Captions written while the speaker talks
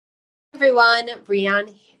everyone.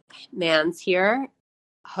 Brianne Mans here,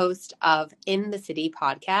 host of In the City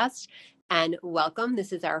podcast, and welcome.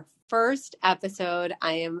 This is our first episode.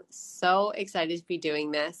 I am so excited to be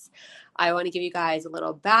doing this. I want to give you guys a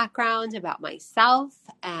little background about myself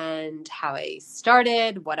and how I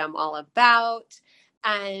started, what I'm all about,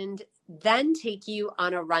 and then take you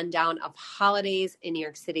on a rundown of holidays in New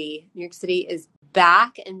York City. New York City is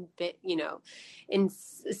back and, in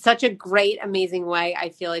such a great, amazing way. I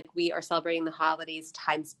feel like we are celebrating the holidays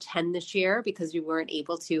times 10 this year because we weren't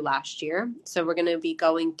able to last year. So we're going to be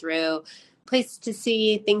going through places to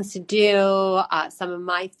see, things to do, some of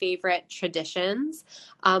my favorite traditions.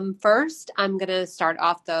 First, I'm going to start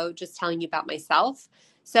off, though, just telling you about myself.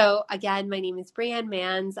 So again, my name is Brianne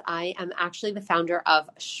Mans. I am actually the founder of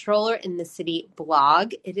Stroller in the City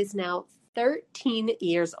blog. It is now 13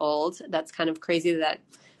 years old. That's kind of crazy that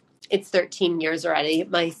it's 13 years already.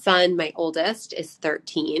 My son, my oldest, is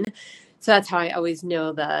 13. So that's how I always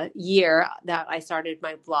know the year that I started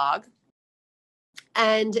my blog.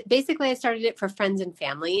 And basically, I started it for friends and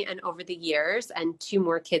family. And over the years, and 2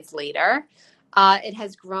 more kids later, it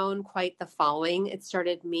has grown quite the following. It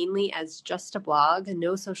started mainly as just a blog,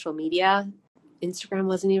 no social media. Instagram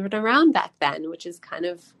wasn't even around back then, which is kind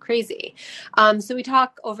of crazy. So we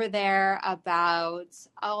talk over there about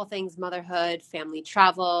all things motherhood, family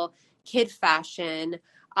travel, kid fashion.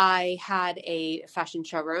 I had a fashion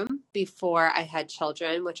showroom before I had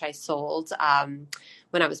children, which I sold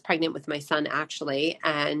when I was pregnant with my son, actually.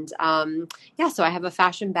 And so I have a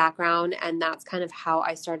fashion background, and that's kind of how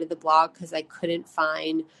I started the blog because I couldn't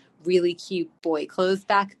find really cute boy clothes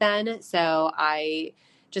back then. So I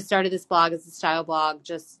just started this blog as a style blog,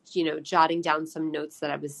 just, jotting down some notes that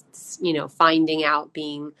I was, finding out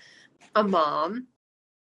being a mom.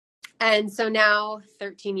 And so now,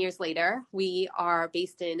 13 years later, we are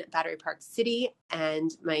based in Battery Park City, and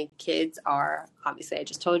my kids are, obviously, I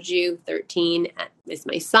just told you, 13 is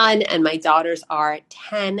my son, and my daughters are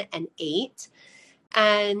 10 and 8.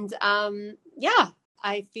 And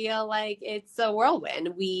I feel like it's a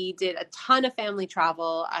whirlwind. We did a ton of family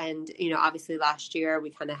travel, and, obviously last year we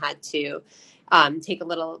kind of had to take a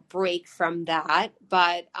little break from that,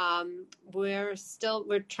 but we're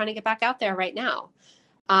trying to get back out there right now.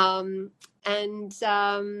 I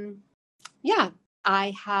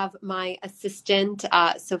have my assistant,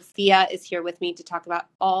 Sophia, is here with me to talk about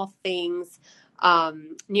all things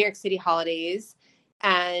New York City holidays.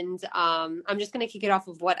 And I'm just going to kick it off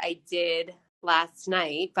of what I did last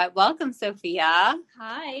night. But welcome, Sophia.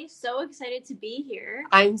 Hi, so excited to be here.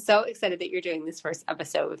 I'm so excited that you're doing this first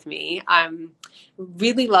episode with me.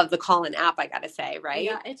 Really love the Call-In app, I got to say, right?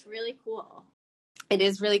 Yeah, it's really cool. It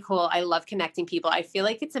is really cool. I love connecting people. I feel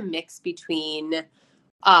like it's a mix between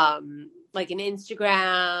like an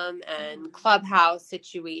Instagram and Clubhouse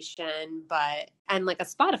situation, and like a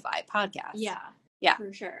Spotify podcast. Yeah,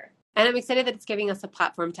 for sure. And I'm excited that it's giving us a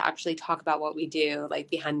platform to actually talk about what we do, like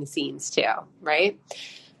behind the scenes too, right?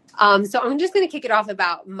 So I'm just going to kick it off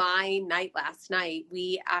about my night last night.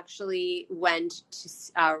 We actually went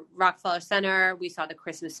to Rockefeller Center. We saw the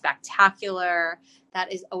Christmas Spectacular.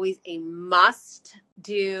 That is always a must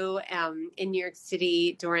do in New York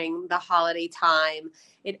City during the holiday time.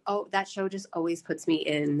 That show just always puts me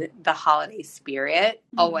in the holiday spirit.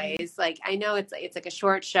 Mm-hmm. Always. Like, I know it's like a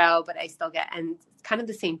short show, but I still get, and it's kind of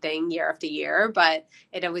the same thing year after year, but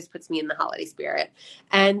it always puts me in the holiday spirit.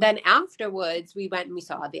 And then afterwards, we went and we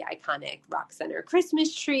saw the iconic Rock Center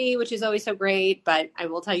Christmas tree, which is always so great. But I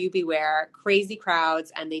will tell you, beware, crazy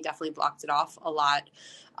crowds, and they definitely blocked it off a lot.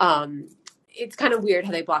 It's kind of weird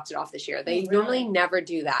how they blocked it off this year. They normally never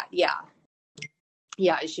do that. Yeah,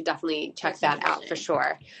 you should definitely check that out for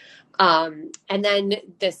sure. And then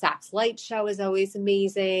the Saks Light Show is always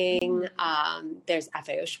amazing. There's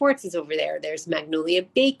FAO Schwartz is over there. There's Magnolia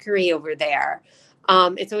Bakery over there.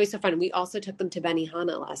 It's always so fun. We also took them to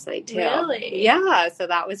Benihana last night too. Really? Yeah. So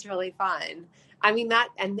that was really fun. I mean,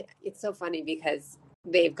 and it's so funny because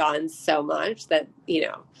they've gone so much that,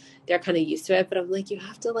 they're kind of used to it, but I'm like, you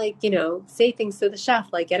have to say things to the chef,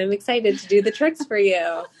 like get him excited to do the tricks for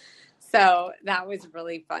you. So that was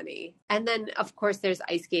really funny. And then, of course, there's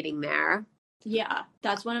ice skating there. Yeah,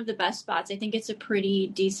 that's one of the best spots. I think it's a pretty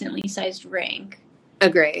decently sized rink.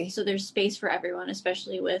 Agree. So there's space for everyone,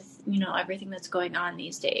 especially with, everything that's going on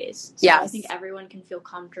these days. So yes. I think everyone can feel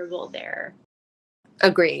comfortable there.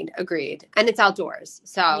 Agreed. And it's outdoors.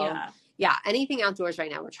 So yeah, anything outdoors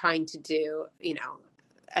right now we're trying to do,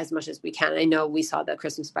 as much as we can. I know we saw the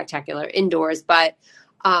Christmas Spectacular indoors, but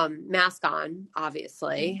mask on,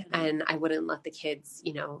 obviously. Mm-hmm. And I wouldn't let the kids,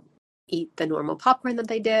 eat the normal popcorn that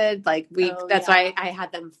they did. Like that's yeah. why I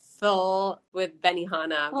had them fill with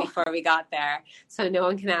Benihana before we got there. So no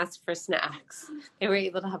one can ask for snacks. They were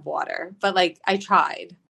able to have water, but like I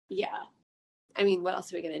tried. Yeah. I mean, what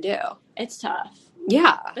else are we going to do? It's tough.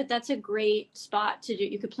 Yeah. But that's a great spot to do.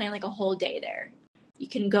 You could plan like a whole day there. You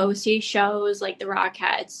can go see shows like the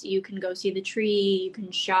Rockettes. You can go see the tree. You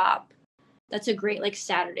can shop. That's a great like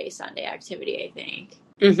Saturday, Sunday activity, I think.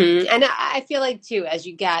 Mm-hmm. And I feel like too, as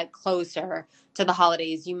you get closer to the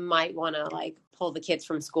holidays, you might want to like pull the kids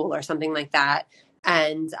from school or something like that.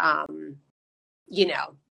 And, you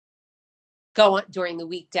know, go on during the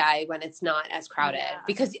weekday when it's not as crowded,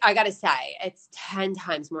 because I got to say it's 10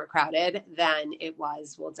 times more crowded than it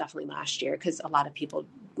was. Well, definitely last year, because a lot of people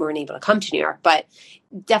weren't able to come to New York, but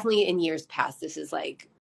definitely in years past, this is like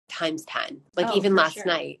times 10, like even last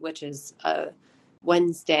night, which is a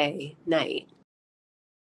Wednesday night.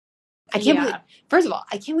 I can't believe, first of all,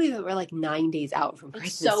 I can't believe that we're like 9 days out from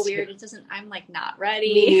Christmas. It's so weird. It doesn't, I'm like not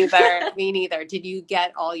ready. Me neither. Did you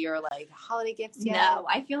get all your like holiday gifts yet? No,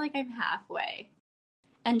 I feel like I'm halfway.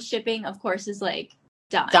 And shipping, of course, is like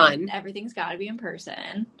done. Everything's got to be in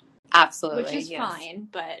person. Absolutely. Which is fine,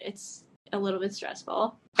 but it's a little bit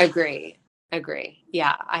stressful. Agree.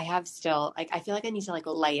 Yeah. I have still, like, I feel like I need to like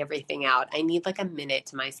lay everything out. I need like a minute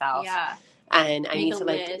to myself. Yeah. And I need to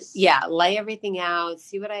like, lay everything out,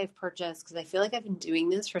 see what I have purchased. Cause I feel like I've been doing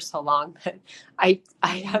this for so long that I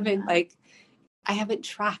haven't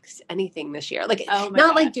tracked anything this year. Like,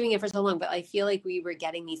 not like doing it for so long, but I feel like we were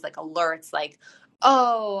getting these like alerts like,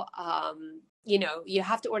 you know, you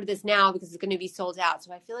have to order this now because it's going to be sold out.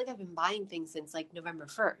 So I feel like I've been buying things since like November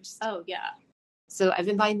 1st. Oh yeah. So I've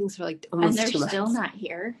been buying things for like almost 2 months. And they're still not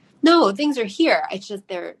here? No, things are here. It's just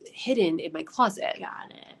they're hidden in my closet.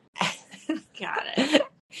 Got it.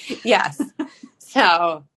 Yes.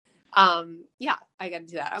 So, yeah, I got to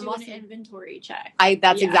do that. I'm also an inventory check.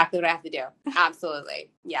 That's exactly what I have to do.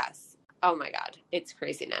 Absolutely. Yes. Oh my God. It's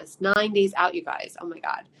craziness. 9 days out, you guys. Oh my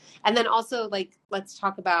God. And then also like, let's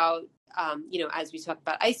talk about, you know, as we talk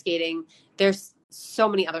about ice skating, there's so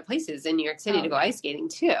many other places in New York City to go ice skating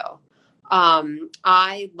too.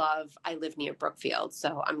 I live near Brookfield,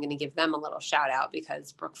 so I'm going to give them a little shout out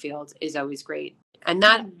because Brookfield is always great. And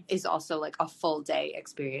that is also like a full day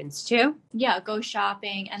experience too. Yeah, go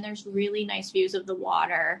shopping, and there's really nice views of the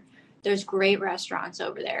water. There's great restaurants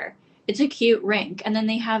over there. It's a cute rink. And then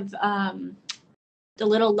they have the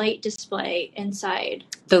little light display inside.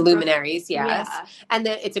 The luminaries, yes. Yeah. And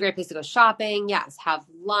it's a great place to go shopping. Yes, have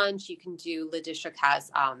lunch. You can do Le District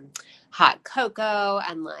has hot cocoa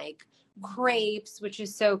and like crepes, which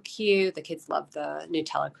is so cute. The kids love the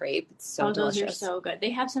Nutella crepe. It's so delicious. Those are so good.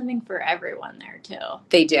 They have something for everyone there too.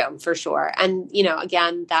 They do, for sure. And you know,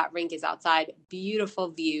 again, that rink is outside. Beautiful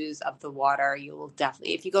views of the water. You will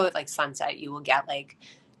definitely, if you go at like sunset, you will get like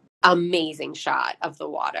amazing shot of the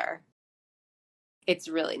water. It's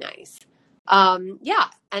really nice. Yeah.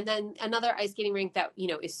 And then another ice skating rink that, you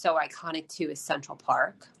know, is so iconic too is Central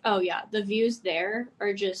Park. Oh yeah. The views there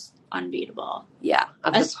are just unbeatable. Yeah.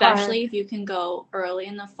 Especially if you can go early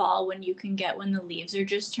in the fall when the leaves are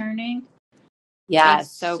just turning. Yeah.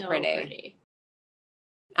 So pretty.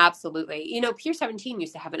 Absolutely. You know, Pier 17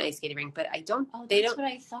 used to have an ice skating rink, but that's what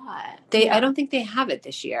I thought. I don't think they have it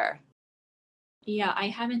this year. Yeah. I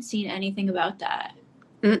haven't seen anything about that.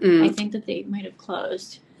 Mm-mm. I think that they might have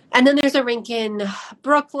closed. And then there's a rink in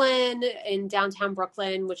Brooklyn, in downtown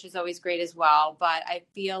Brooklyn, which is always great as well. But I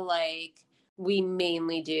feel like we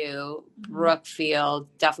mainly do Brookfield,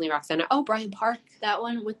 definitely Rock Center. Oh, Bryant Park. That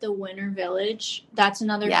one with the Winter Village. That's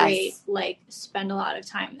another great, like, spend a lot of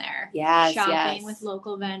time there. Yes, shopping with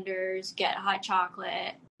local vendors, get hot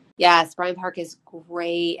chocolate. Yes, Bryant Park is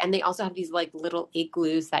great. And they also have these like little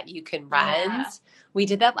igloos that you can rent. Yeah. We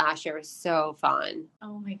did that last year. It was so fun.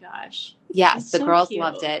 Oh my gosh. Yes, the girls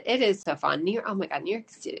loved it. It is so fun. Oh my God, New York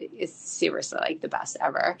City is seriously like the best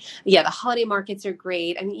ever. Yeah, the holiday markets are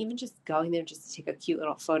great. I mean, even just going there just to take a cute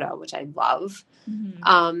little photo, which I love.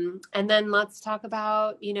 Mm-hmm. And then let's talk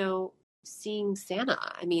about, you know, seeing Santa.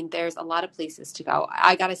 I mean, there's a lot of places to go.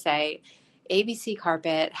 I got to say, ABC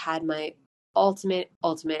Carpet had my ultimate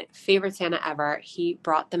favorite Santa ever. He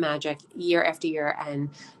brought the magic year after year, and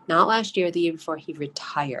not last year, the year before, he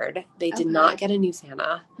retired. They did not get a new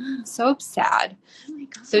Santa. So sad. Oh my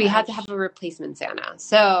gosh. So he had to have a replacement Santa.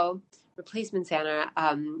 So replacement Santa,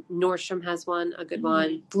 Nordstrom has one, a good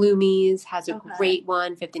one. Bloomies has a great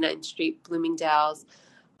one, 59th Street, Bloomingdale's.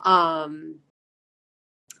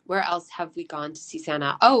 Where else have we gone to see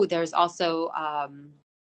Santa? Oh, there's also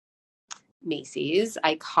Macy's,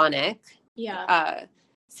 iconic. Yeah.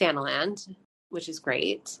 Santaland, which is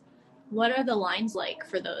great. What are the lines like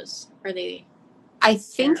for those? Are they? I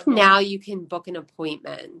think terrible? now you can book an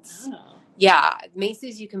appointment. Oh, Yeah,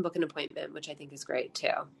 Macy's, you can book an appointment, which I think is great too.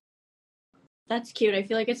 that's cute. I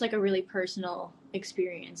feel like it's like a really personal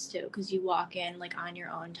experience too, because you walk in like on your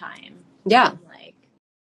own time. Yeah. And, like,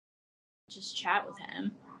 just chat with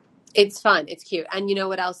him. It's fun. It's cute. And you know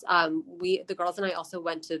what else? The girls and I also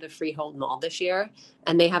went to the Freehold Mall this year,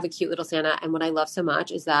 and they have a cute little Santa. And what I love so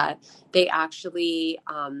much is that they actually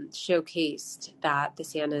showcased that the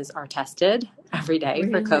Santas are tested every day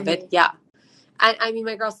for COVID. Really? Yeah. And I mean,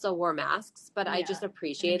 my girls still wore masks, but I Yeah, just Makes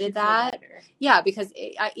appreciated you feel that. better. Yeah, because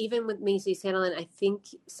even with Macy's Santaland, I think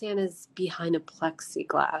Santa's behind a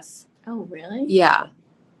plexiglass. Oh, really? Yeah.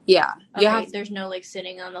 Yeah. Okay, there's no like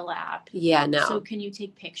sitting on the lap. Yeah, no. So can you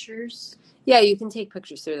take pictures? Yeah, you can take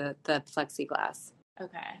pictures through the plexiglass.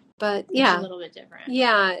 Okay. But It's yeah. a little bit different.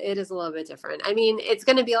 Yeah, it is a little bit different. I mean, it's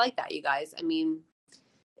going to be like that, you guys. I mean,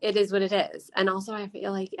 it is what it is. And also, I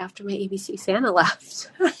feel like after my ABC Santa left,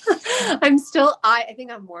 I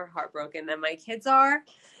think I'm more heartbroken than my kids are,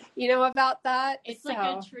 about that. It's like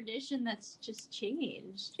a tradition that's just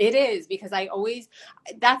changed. It is, because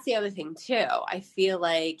that's the other thing too. I feel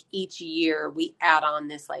like each year we add on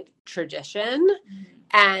this like tradition,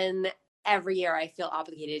 and every year I feel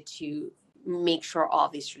obligated to make sure all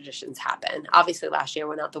these traditions happen. Obviously last year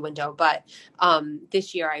went out the window, but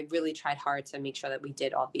this year I really tried hard to make sure that we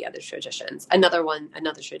did all the other traditions. Another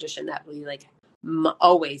tradition that we like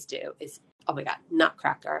always do is, oh my God,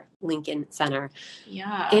 Nutcracker, Lincoln Center.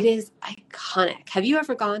 Yeah. It is iconic. Have you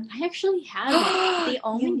ever gone? I actually haven't. The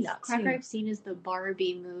only Nutcracker I've seen is the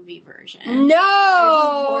Barbie movie version.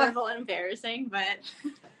 No! Horrible and embarrassing, but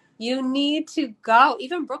you need to go.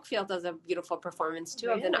 Even Brookfield does a beautiful performance too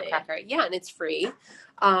of the Nutcracker. Yeah, and it's free.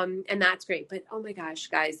 And that's great. But oh my gosh,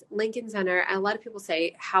 guys, Lincoln Center, a lot of people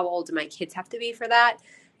say, how old do my kids have to be for that?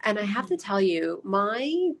 And I have to tell you,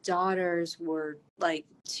 my daughters were like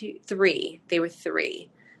 3. They were 3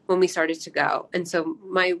 when we started to go. And so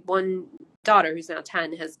my one daughter, who's now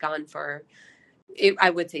 10, has gone for, I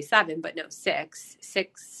would say 7, but no,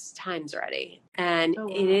 6 times already. And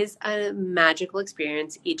It is a magical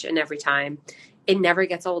experience each and every time. It never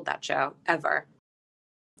gets old, that show, ever.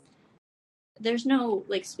 There's no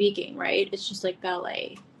like speaking, right? It's just like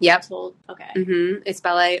ballet. Yep. Okay. Mm-hmm. It's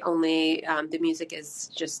ballet only. The music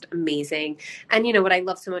is just amazing. And what I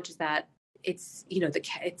love so much is that it's,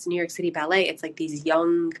 it's New York City Ballet. It's like these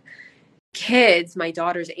young kids, my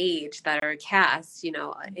daughter's age, that are cast, in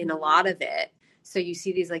a lot of it. So you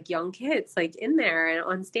see these like young kids like in there and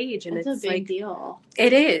on stage, and it's a big like, deal.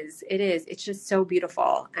 It is. It's just so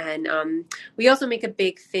beautiful. And we also make a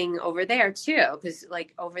big thing over there too, because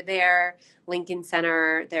like over there, Lincoln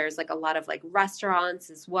Center, there's like a lot of like restaurants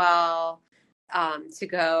as well to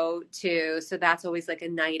go to. So that's always like a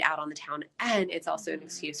night out on the town, and it's also an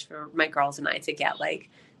excuse for my girls and I to get like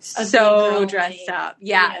so dressed up.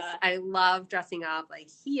 Yes, yeah. I love dressing up, like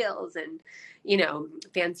heels and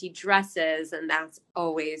fancy dresses, and that's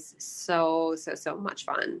always so much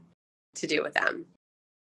fun to do with them.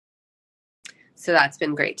 So that's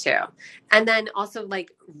been great too. And then also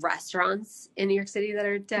like restaurants in New York City that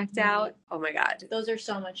are decked out. Oh my God. Those are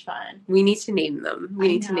so much fun. We need to name them. We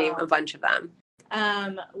need to name a bunch of them.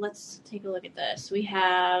 Let's take a look at this. We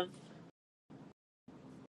have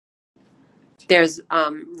There's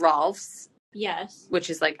Rolf's. Yes.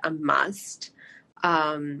 Which is like a must.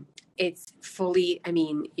 It's fully, I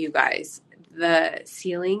mean, you guys, the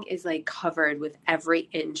ceiling is like covered with every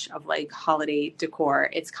inch of like holiday decor.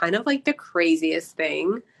 It's kind of like the craziest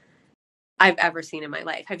thing I've ever seen in my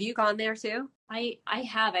life. Have you gone there too? I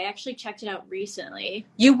have. I actually checked it out recently.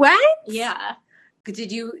 You went? Yeah.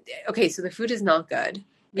 Did you? Okay, so the food is not good.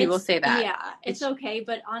 We will say that. Yeah, it's okay,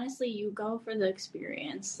 but honestly, you go for the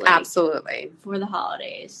experience. Like, absolutely. For the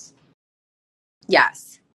holidays.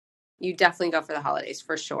 Yes. You definitely go for the holidays,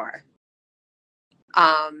 for sure.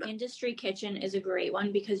 Industry Kitchen is a great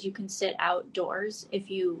one because you can sit outdoors if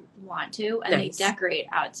you want to, and nice. They decorate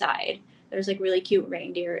outside. There's like really cute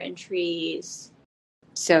reindeer and trees.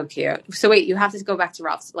 So cute. So wait, you have to go back to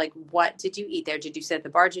Ralph's. Like, what did you eat there? Did you sit at the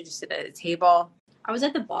bar? Did you sit at a table? I was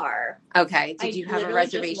at the bar. Okay. Did you have a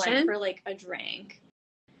reservation? Just went for like a drink,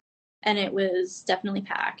 and it was definitely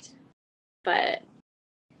packed, but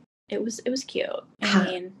it was cute. I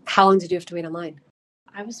mean, how long did you have to wait online?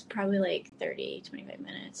 I was probably like 30, 25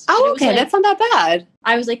 minutes. Oh, okay. Like, that's not that bad.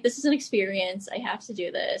 I was like, this is an experience. I have to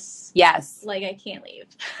do this. Yes. Like, I can't leave.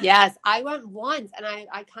 Yes. I went once, and I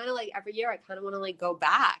kind of like every year I kind of want to like go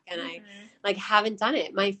back, and I like haven't done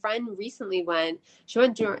it. My friend recently went. She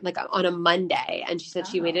went during like on a Monday, and she said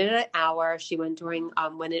she waited an hour. She went during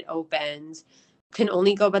when it opened. can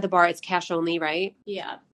only go by the bar. It's cash only, right?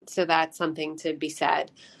 Yeah. So that's something to be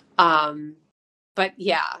said. But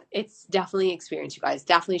yeah, it's definitely an experience, you guys.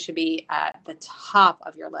 Definitely should be at the top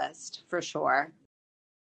of your list for sure.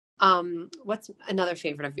 What's another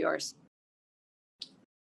favorite of yours?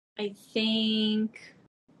 I think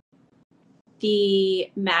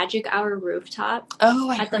the Magic Hour rooftop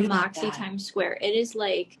at the Moxie Times Square. It is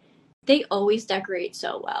like, they always decorate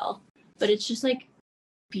so well, but it's just like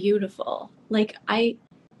beautiful. Like I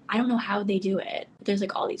don't know how they do it. There's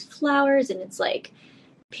like all these flowers and it's like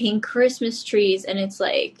pink Christmas trees and it's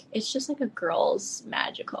just like a girl's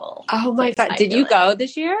magical. Oh my God. Did you go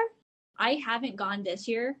this year? I haven't gone this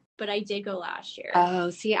year, but I did go last year. Oh,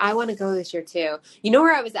 see, I want to go this year too. You know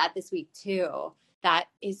where I was at this week too? That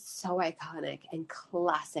is so iconic and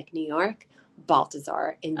classic New York.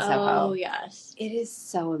 Balthazar in Soho. Oh, yes. It is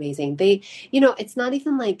so amazing. They, it's not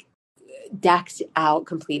even like decked out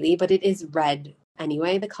completely, but it is red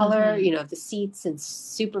anyway, the color, the seats, and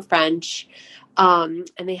super French. And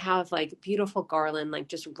they have like beautiful garland, like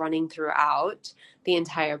just running throughout the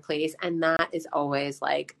entire place. And that is always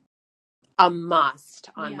like a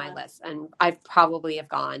must on my list. And I probably have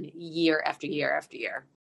gone year after year after year.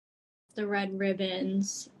 The red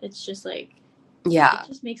ribbons, it's just like, yeah, it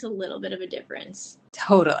just makes a little bit of a difference.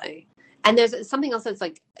 Totally. And there's something else that's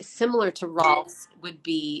like similar to Rolf's would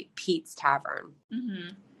be Pete's Tavern. Mm-hmm.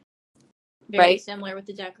 Very similar with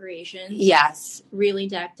the decorations. Yes. Really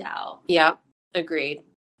decked out. Yep. Agreed.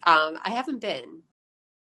 I haven't been.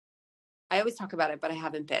 I always talk about it, but I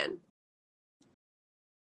haven't been.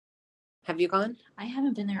 Have you gone? I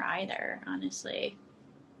haven't been there either, honestly.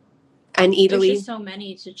 And Italy. There's just so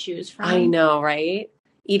many to choose from. I know, right?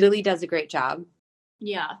 Italy does a great job.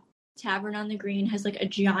 Yeah. Tavern on the Green has like a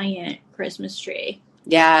giant Christmas tree.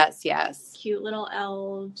 Yes, yes. Cute little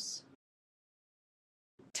elves.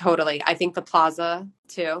 Totally. I think the Plaza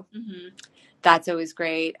too. Mm-hmm. That's always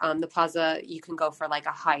great. The Plaza, you can go for like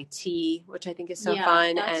a high tea, which I think is so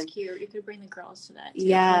fun. That's cute. You could bring the girls to that too.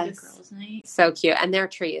 Yes. Like a girls' night. So cute. And their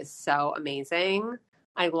tree is so amazing.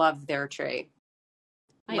 I love their tree.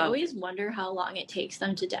 I always wonder how long it takes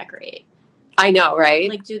them to decorate. I know, right?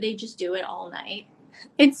 Like, do they just do it all night?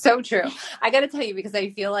 It's so true. I got to tell you, because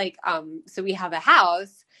I feel like, so we have a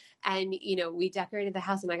house and, we decorated the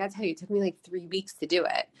house, and I got to tell you, it took me like 3 weeks to do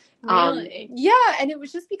it. Really? Yeah. And it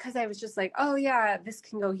was just because I was just like, oh yeah, this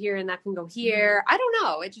can go here and that can go here. I don't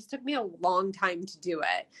know. It just took me a long time to do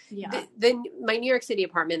it. Yeah. My New York City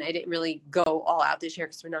apartment, I didn't really go all out this year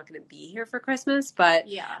because we're not going to be here for Christmas. But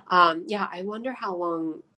yeah, I wonder how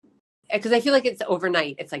long, because I feel like it's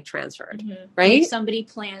overnight. It's like transferred, right? Like somebody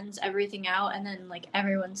plans everything out and then like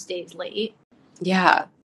everyone stays late. Yeah.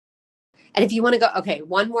 And if you want to go, okay,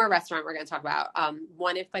 one more restaurant we're going to talk about.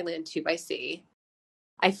 One If by Land, Two by Sea.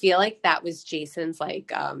 I feel like that was Jason's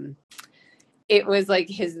like, it was like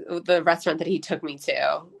the restaurant that he took me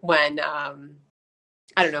to when, I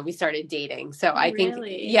don't know, we started dating. So I think,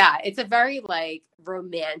 it's a very like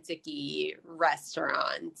romantic-y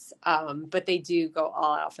restaurant. But they do go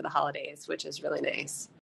all out for the holidays, which is really nice.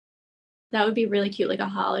 That would be really cute, like a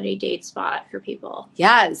holiday date spot for people.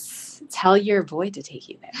 Yes. Tell your boy to take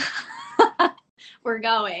you there. We're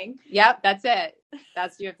going. Yep, that's it.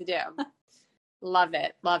 That's what you have to do. Love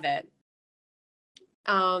it. Love it.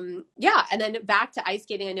 Yeah, and then back to ice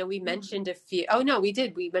skating. I know we mentioned a few. Oh no, we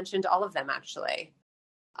did. We mentioned all of them actually.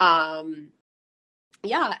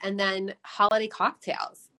 Yeah, and then holiday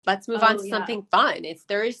cocktails. Let's move on to something fun. It's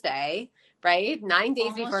Thursday, right? 9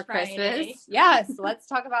 days before Christmas. Yes, let's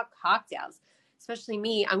talk about cocktails. Especially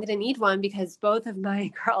me, I'm going to need one because both of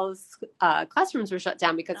my girls' classrooms were shut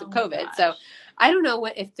down because of COVID. So I don't know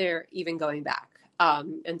if they're even going back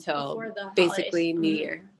until basically New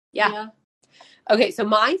Year. Yeah. Okay, so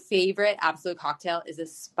my favorite absolute cocktail is a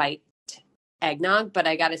spiked eggnog, but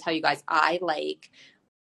I got to tell you guys, I like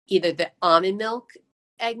either the almond milk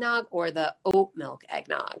eggnog or the oat milk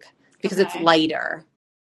eggnog because it's lighter.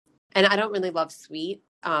 And I don't really love sweet.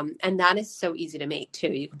 And that is so easy to make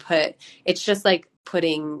too. You can it's just like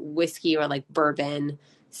putting whiskey or like bourbon,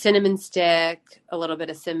 cinnamon stick, a little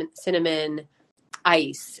bit of cinnamon,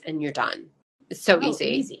 ice, and you're done. It's so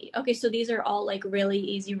easy. Okay, so these are all like really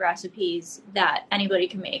easy recipes that anybody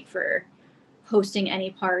can make for hosting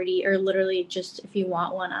any party or literally just if you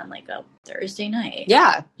want one on like a Thursday night.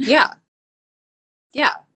 Yeah.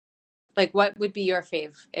 Like what would be your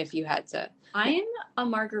fave if you had to? I'm a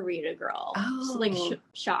margarita girl. So, like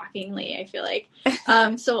shockingly, I feel like.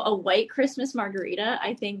 So a white Christmas margarita,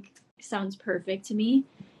 I think sounds perfect to me.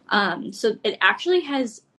 So it actually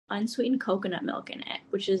has unsweetened coconut milk in it,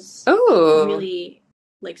 which is really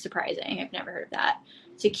like surprising. I've never heard of that.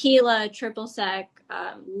 tequila, triple sec,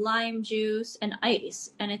 lime juice, and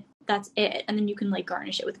ice, and that's it. And then you can like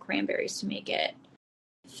garnish it with cranberries to make it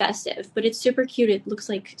festive. But it's super cute. It looks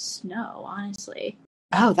like snow, honestly.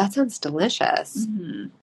 Oh, that sounds delicious. Mm-hmm.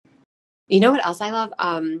 You know what else I love?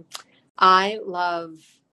 I love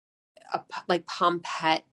like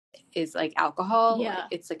Pompet is like alcohol. Yeah.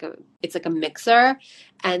 It's like a mixer,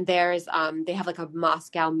 and there's they have like a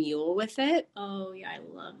Moscow Mule with it. Oh yeah, I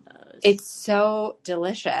love those. It's so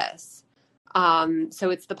delicious. So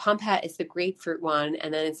it's the Pompet, it's the grapefruit one,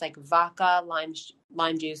 and then it's like vodka,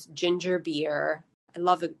 lime juice, ginger beer. I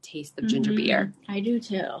love the taste of ginger beer. I do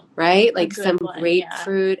too. Right? Like some one,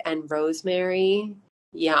 grapefruit and rosemary.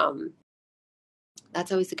 Yum.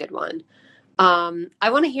 That's always a good one. I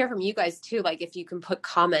want to hear from you guys too, like if you can put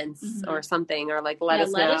comments or something, or like let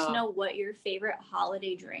us know what your favorite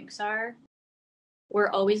holiday drinks are. We're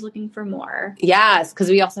always looking for more. Yes, because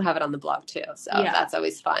we also have it on the blog too, so that's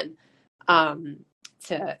always fun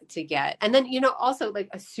to get. And then, you know, also like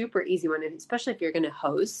a super easy one, and especially if you're going to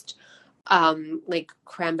host, like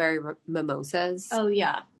cranberry mimosas. Oh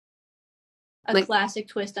yeah, a classic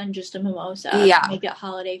twist on just a mimosa. Yeah, make it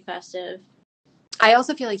holiday festive. I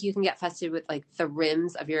also feel like you can get festive with like the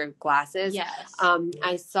rims of your glasses. Yes.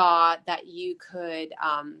 I saw that you could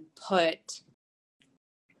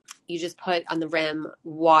you just put on the rim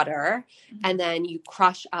water, and then you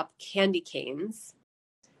crush up candy canes.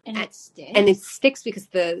 And it sticks? And it sticks because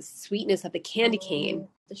the sweetness of the candy cane.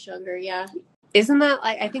 The sugar, yeah. Isn't that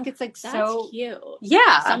like, I think it's like that's so cute.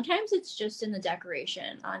 Yeah. Sometimes it's just in the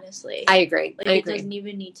decoration, honestly. I agree. Like it doesn't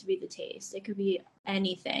even need to be the taste. It could be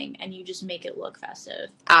anything, and you just make it look festive.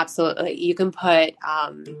 Absolutely. You can put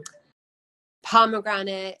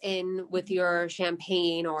pomegranate in with your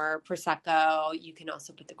champagne or Prosecco. You can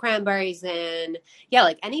also put the cranberries in. Yeah,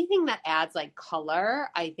 like anything that adds like color,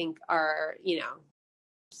 I think are, you know,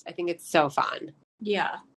 I think it's so fun.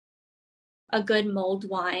 Yeah. A good mulled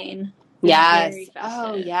wine. Yes.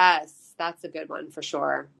 Oh, yes. That's a good one for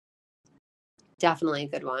sure. Definitely a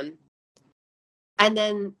good one. And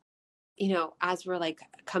then, you know, as we're like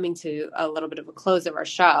coming to a little bit of a close of our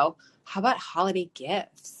show, how about holiday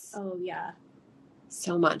gifts? Oh, yeah.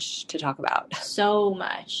 So much to talk about. So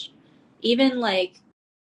much. Even like,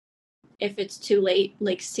 if it's too late,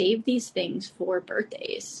 like save these things for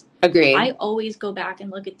birthdays. Agreed. I always go back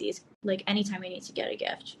and look at these like anytime I need to get a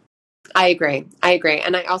gift. I agree.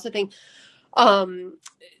 And I also think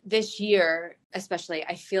this year, especially,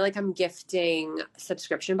 I feel like I'm gifting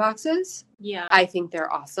subscription boxes. Yeah. I think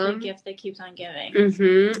they're awesome. The gift that keeps on giving.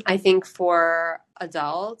 Mm-hmm. I think for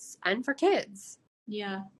adults and for kids.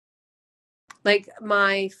 Yeah. Like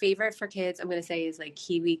my favorite for kids, I'm going to say, is like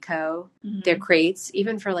KiwiCo. Mm-hmm. Their crates,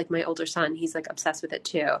 even for like my older son, he's like obsessed with it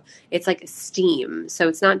too. It's like STEAM. So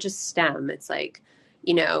it's not just STEM. It's like,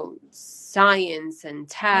 you know, science and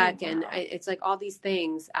tech, and it's like all these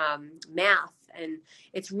things, math, and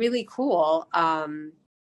it's really cool.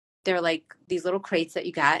 They're like these little crates that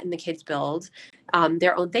you get, and the kids build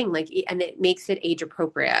their own thing, like, and it makes it age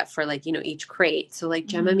appropriate for like, you know, each crate. So like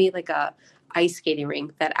Gemma made like a ice skating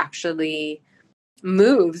rink that actually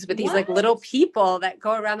moves with these like little people that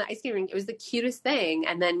go around the ice skating rink. It was the cutest thing.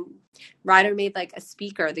 And then Ryder made like a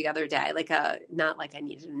speaker the other day, like not like I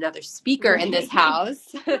needed another speaker in this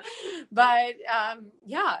house, but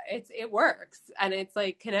yeah, it works, and it's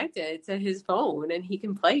like connected to his phone, and he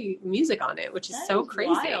can play music on it, which is so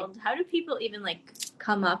crazy. Wild. How do people even like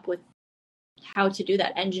come up with how to do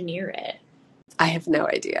that, engineer it? I have no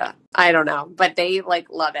idea. I don't know, but they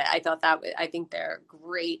like love it. I think they're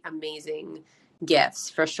great, amazing gifts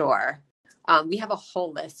for sure. We have a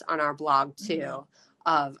whole list on our blog too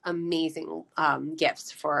of amazing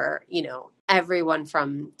gifts for, you know, everyone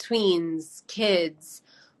from tweens, kids,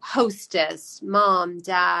 hostess, mom,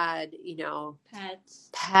 dad, you know, pets.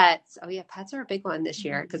 Oh yeah, pets are a big one this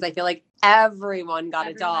year because I feel like everyone got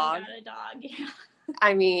a dog. Yeah.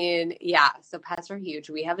 I mean, yeah, so pets are huge.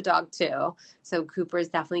 We have a dog too. So Cooper is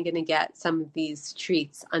definitely going to get some of these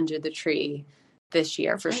treats under the tree this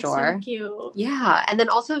year for sure. So cute. Yeah. And then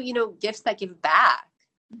also, you know, gifts that give back.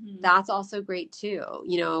 That's also great too.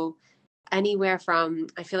 You know, anywhere from,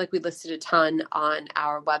 I feel like we listed a ton on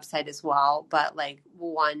our website as well, but like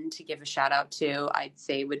one to give a shout out to, I'd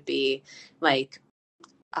say would be like,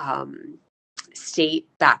 State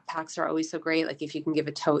backpacks are always so great. Like if you can give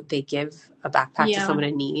a tote, they give a backpack to someone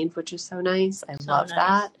in need, which is so nice. I love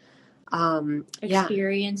that.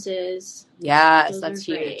 Experiences. Yes, that's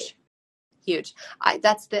huge. Huge.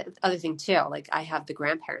 That's the other thing too. Like I have the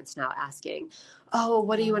grandparents now asking, "Oh,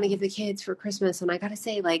 what do you want to give the kids for Christmas?" And I gotta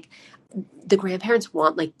say, like, the grandparents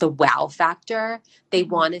want like the wow factor. They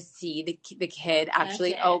want to see the kid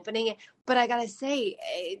actually opening it. But I gotta say,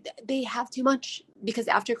 they have too much because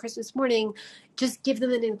after Christmas morning, just give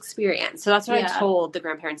them an experience. So that's what I told the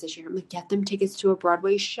grandparents this year. I'm like, get them tickets to a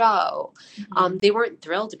Broadway show. They weren't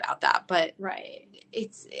thrilled about that, but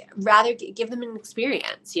it's rather give them an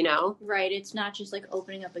experience, you know? Right. It's not just like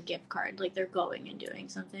opening up a gift card, like they're going and doing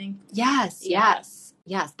something. Yes.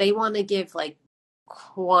 They want to give like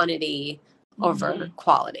quantity over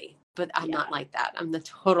quality, but I'm not like that. I'm the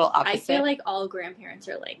total opposite. I feel like all grandparents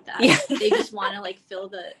are like that. Yeah. They just want to like fill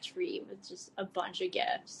the tree with just a bunch of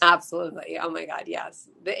gifts. Absolutely. Oh my God. Yes.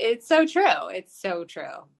 It's so true. It's so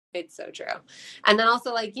true. It's so true. And then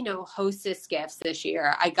also like, you know, hostess gifts this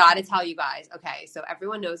year. I got to tell you guys, okay, so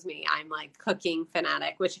everyone knows me. I'm like cooking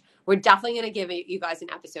fanatic, which we're definitely going to give you guys an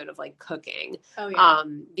episode of like cooking. Oh, yeah.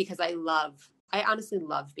 Because I honestly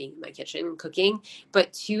love being in my kitchen and cooking,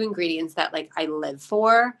 but 2 ingredients that like I live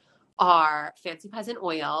for are Fancy Peasant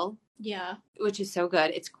oil. Yeah. Which is so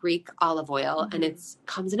good. It's Greek olive oil and it's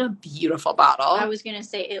comes in a beautiful bottle. I was going to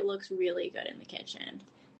say it looks really good in the kitchen.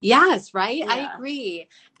 Yes, right? Yeah. I agree.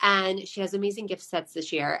 And she has amazing gift sets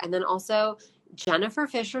this year. And then also Jennifer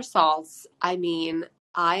Fisher salts. I mean,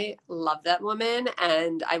 I love that woman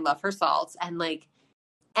and I love her salts. And like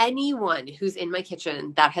anyone who's in my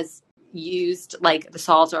kitchen that has used like the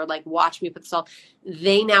salts or like watched me put the salt,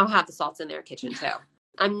 they now have the salts in their kitchen too.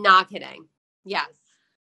 I'm not kidding. Yes.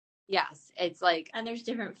 It's like, and there's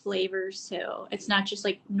different flavors too. It's not just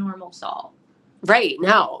like normal salt. Right.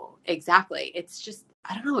 No, exactly. It's just,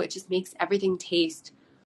 I don't know. It just makes everything taste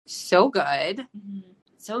so good.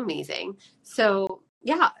 So amazing. So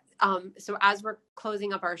yeah. So as we're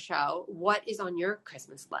closing up our show, what is on your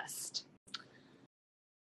Christmas list?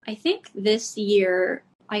 I think this year,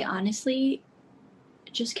 I honestly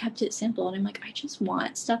just kept it simple. And I'm like, I just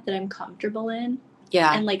want stuff that I'm comfortable in.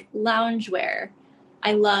 Yeah. And like loungewear.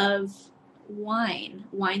 I love wine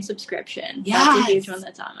subscription. Yes. That's a huge one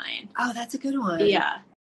that's on mine. Oh, that's a good one. Yeah.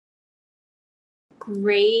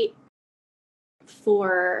 Great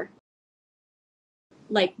for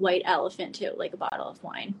like white elephant too, like a bottle of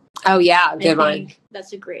wine. Oh yeah, good one.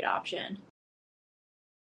 That's a great option.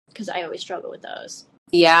 Because I always struggle with those.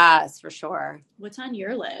 Yes, for sure. What's on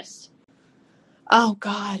your list? Oh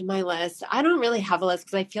God, my list. I don't really have a list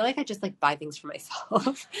because I feel like I just like buy things for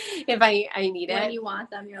myself if I need it. When you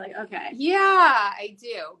want them, you're like, okay. Yeah, I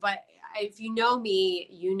do. But if you know me,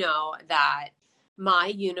 you know that my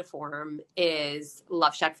uniform is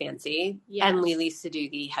Love Shack Fancy and Lily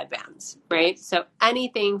Sadugi headbands, right? So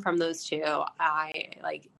anything from those two, I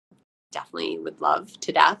like definitely would love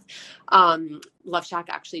to death. Love Shack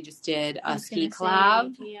actually just did a ski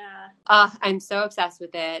collab. I'm so obsessed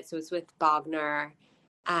with it. So it's with Bogner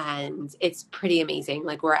and it's pretty amazing.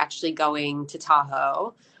 Like we're actually going to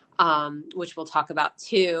Tahoe, which we'll talk about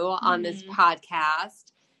too on this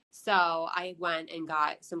podcast. So I went and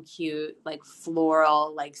got some cute like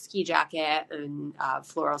floral like ski jacket and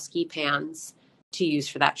floral ski pants to use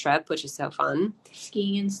for that trip, which is so fun.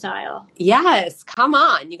 Skiing in style. Yes, come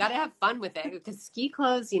on. You got to have fun with it because ski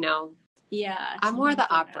clothes, you know. Yeah. I'm more the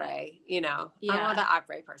après, you know. Yeah. I'm more the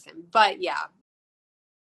après person. But yeah,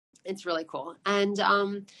 it's really cool. And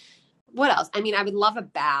what else? I mean, I would love a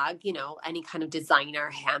bag, you know, any kind of designer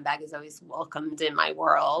handbag is always welcomed in my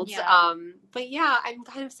world. Yeah. But yeah, I'm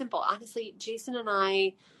kind of simple. Honestly, Jason and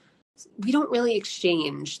I, we don't really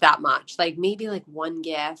exchange that much. Like maybe like one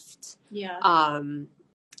gift. Yeah.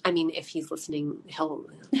 I mean, if he's listening,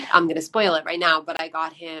 I'm going to spoil it right now, but I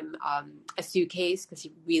got him a suitcase because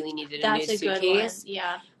he really needed a new suitcase. That's a good one.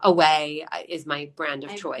 Yeah. Away is my brand of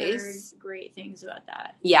I've choice. Heard great things about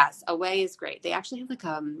that. Yes, Away is great. They actually have like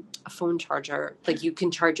a phone charger. Like you can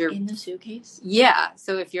charge your... In the suitcase? Yeah.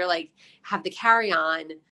 So if you're like, have the carry-on,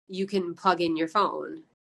 you can plug in your phone.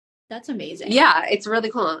 That's amazing. Yeah, it's really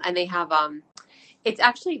cool. And they have... it's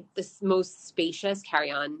actually the most spacious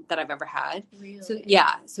carry-on that I've ever had. Really? So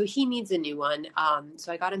yeah, so he needs a new one.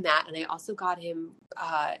 So I got him that, and I also got him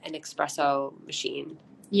an espresso machine.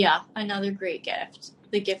 Yeah, another great gift.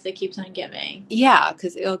 The gift that keeps on giving. Yeah,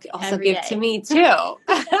 because it'll also Every give day. to me too.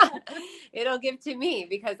 It'll give to me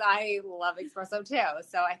because I love espresso too.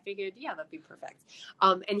 So I figured, yeah, that'd be perfect.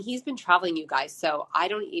 And he's been traveling, you guys. So I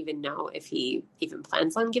don't even know if he even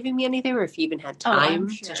plans on giving me anything or if he even had time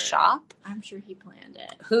to shop. I'm sure he planned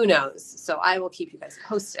it. Who knows? So I will keep you guys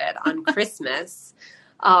posted on Christmas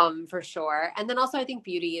for sure. And then also I think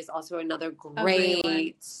beauty is also another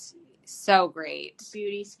great So great.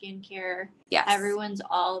 Beauty, skincare. Yes. Everyone's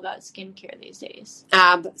all about skincare these days.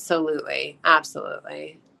 Absolutely.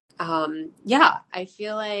 Absolutely. Yeah, I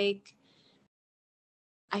feel like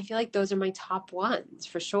those are my top ones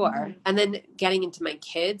for sure. Mm-hmm. And then getting into my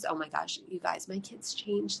kids, oh my gosh, you guys, my kids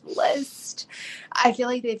changed the list. I feel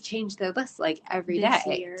like they've changed their list like every This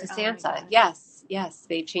day year. to Oh my Santa. gosh. Yes,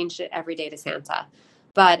 they've changed it every day to Santa.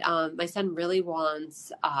 But my son really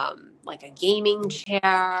wants like a gaming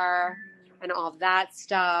chair and all of that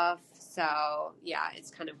stuff. So yeah,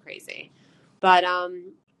 it's kind of crazy. But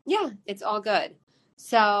yeah, it's all good.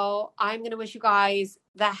 So I'm going to wish you guys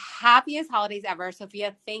the happiest holidays ever.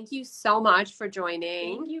 Sophia, thank you so much for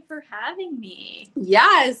joining. Thank you for having me.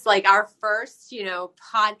 Yes, like our first,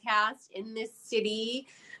 podcast in this city.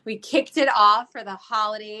 We kicked it off for the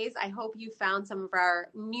holidays. I hope you found some of our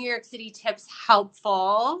New York City tips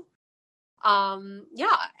helpful.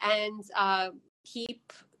 Yeah, and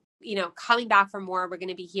keep, coming back for more. We're going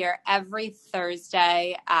to be here every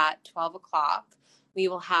Thursday at 12 o'clock. We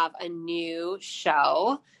will have a new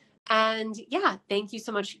show. And yeah, thank you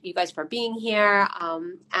so much, you guys, for being here.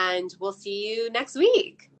 And we'll see you next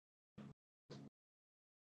week.